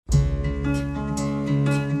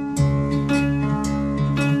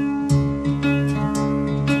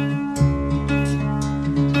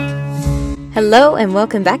Hello and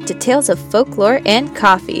welcome back to Tales of Folklore and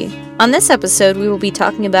Coffee. On this episode, we will be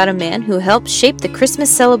talking about a man who helped shape the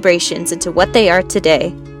Christmas celebrations into what they are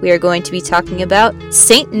today. We are going to be talking about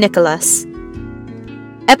Saint Nicholas.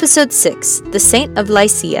 Episode 6, The Saint of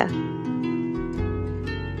Lycia.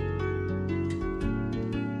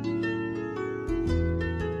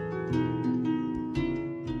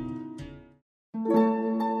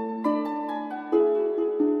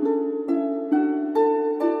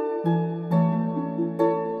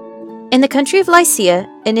 In the country of Lycia,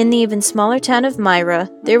 and in the even smaller town of Myra,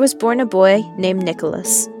 there was born a boy named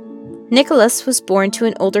Nicholas. Nicholas was born to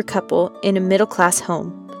an older couple in a middle-class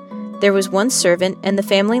home. There was one servant, and the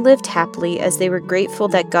family lived happily as they were grateful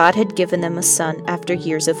that God had given them a son after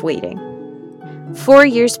years of waiting. 4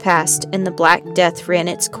 years passed, and the Black Death ran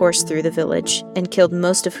its course through the village and killed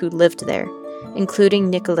most of who lived there, including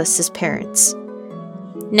Nicholas's parents.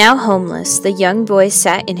 Now homeless, the young boy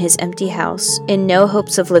sat in his empty house, in no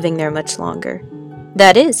hopes of living there much longer.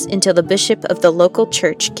 That is, until the bishop of the local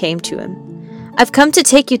church came to him. "I've come to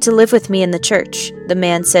take you to live with me in the church," the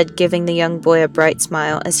man said, giving the young boy a bright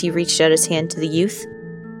smile as he reached out his hand to the youth.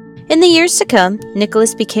 In the years to come,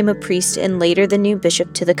 Nicholas became a priest and later the new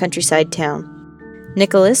bishop to the countryside town.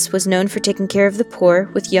 Nicholas was known for taking care of the poor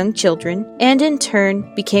with young children, and in turn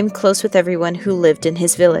became close with everyone who lived in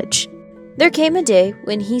his village. There came a day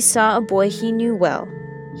when he saw a boy he knew well.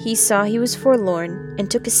 He saw he was forlorn, and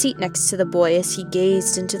took a seat next to the boy as he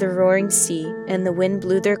gazed into the roaring sea, and the wind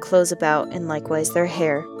blew their clothes about, and likewise their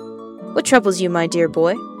hair. "What troubles you, my dear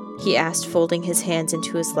boy?" he asked, folding his hands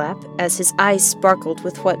into his lap, as his eyes sparkled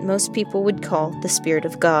with what most people would call the Spirit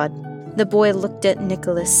of God. The boy looked at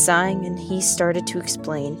Nicholas, sighing, and he started to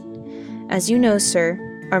explain. "As you know, sir,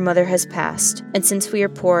 our mother has passed, and since we are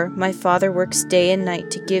poor, my father works day and night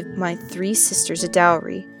to give my 3 sisters a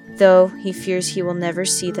dowry, though he fears he will never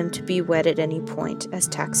see them to be wed at any point, as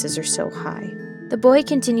taxes are so high." The boy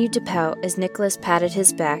continued to pout as Nicholas patted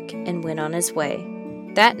his back and went on his way.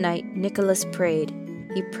 That night, Nicholas prayed.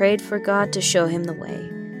 He prayed for God to show him the way.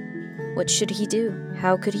 What should he do?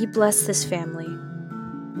 How could he bless this family?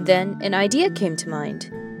 Then an idea came to mind.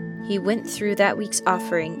 He went through that week's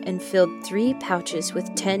offering and filled 3 pouches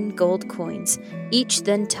with 10 gold coins, each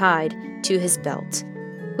then tied to his belt.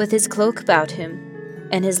 With his cloak about him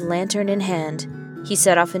and his lantern in hand, he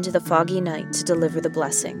set off into the foggy night to deliver the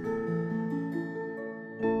blessing.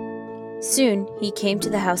 Soon he came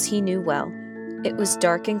to the house he knew well. It was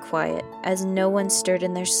dark and quiet, as no one stirred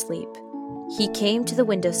in their sleep. He came to the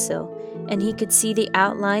windowsill, and he could see the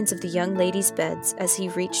outlines of the young ladies' beds as he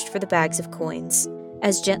reached for the bags of coins.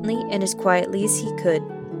 As gently and as quietly as he could,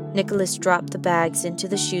 Nicholas dropped the bags into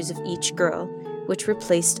the shoes of each girl, which were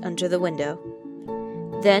placed under the window.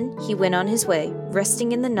 Then he went on his way,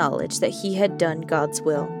 resting in the knowledge that he had done God's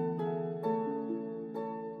will.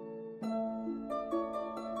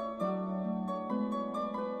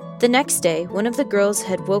 The next day, one of the girls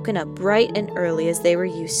had woken up bright and early as they were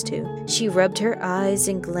used to. She rubbed her eyes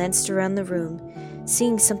and glanced around the room,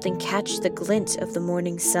 seeing something catch the glint of the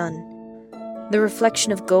morning sun. The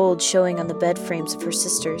reflection of gold showing on the bed frames of her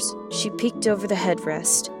sisters. She peeked over the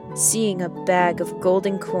headrest, seeing a bag of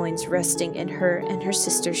golden coins resting in her and her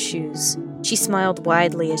sister's shoes. She smiled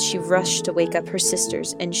widely as she rushed to wake up her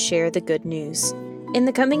sisters and share the good news. In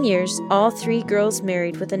the coming years, all 3 girls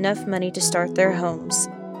married with enough money to start their homes.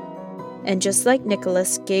 And just like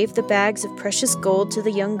Nicholas gave the bags of precious gold to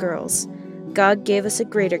the young girls, God gave us a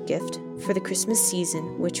greater gift for the Christmas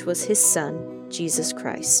season, which was His Son, Jesus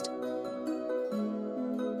Christ.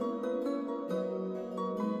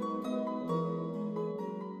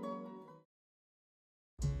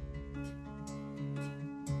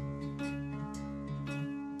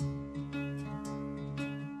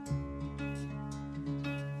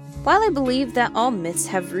 While I believe that all myths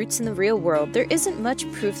have roots in the real world, there isn't much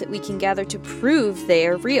proof that we can gather to prove they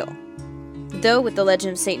are real. Though with the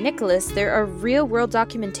legend of St. Nicholas, there are real-world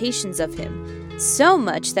documentations of him, so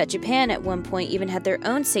much that Japan at one point even had their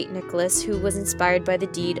own St. Nicholas who was inspired by the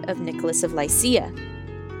deed of Nicholas of Lycia.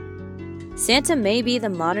 Santa may be the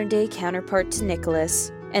modern-day counterpart to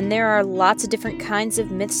Nicholas, and there are lots of different kinds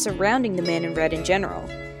of myths surrounding the man in red in general.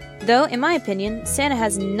 Though, in my opinion, Santa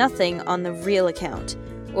has nothing on the real account,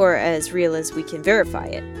 or as real as we can verify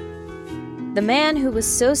it. The man who was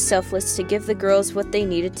so selfless to give the girls what they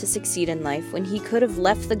needed to succeed in life when he could have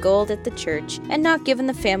left the gold at the church and not given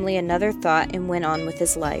the family another thought and went on with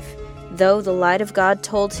his life, though the light of God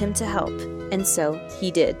told him to help, and so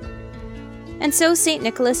he did. And so St.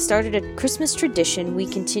 Nicholas started a Christmas tradition we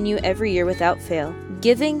continue every year without fail,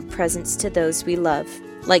 giving presents to those we love.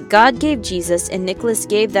 Like God gave Jesus, and Nicholas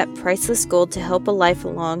gave that priceless gold to help a life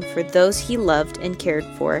along for those he loved and cared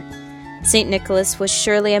for. St. Nicholas was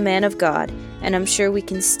surely a man of God, and I'm sure we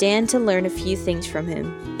can stand to learn a few things from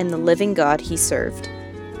him and the living God he served.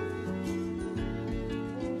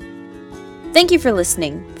 Thank you for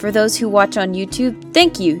listening. For those who watch on YouTube,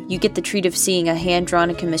 thank you. You get the treat of seeing a hand-drawn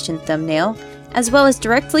and commissioned thumbnail, as well as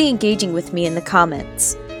directly engaging with me in the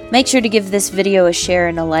comments. Make sure to give this video a share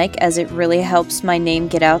and a like, as it really helps my name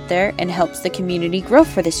get out there and helps the community grow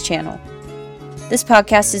for this channel. This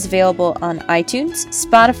podcast is available on iTunes,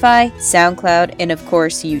 Spotify, SoundCloud, and of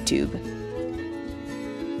course, YouTube.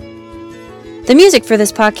 The music for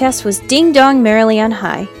this podcast was Ding Dong Merrily on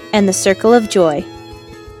High and The Circle of Joy.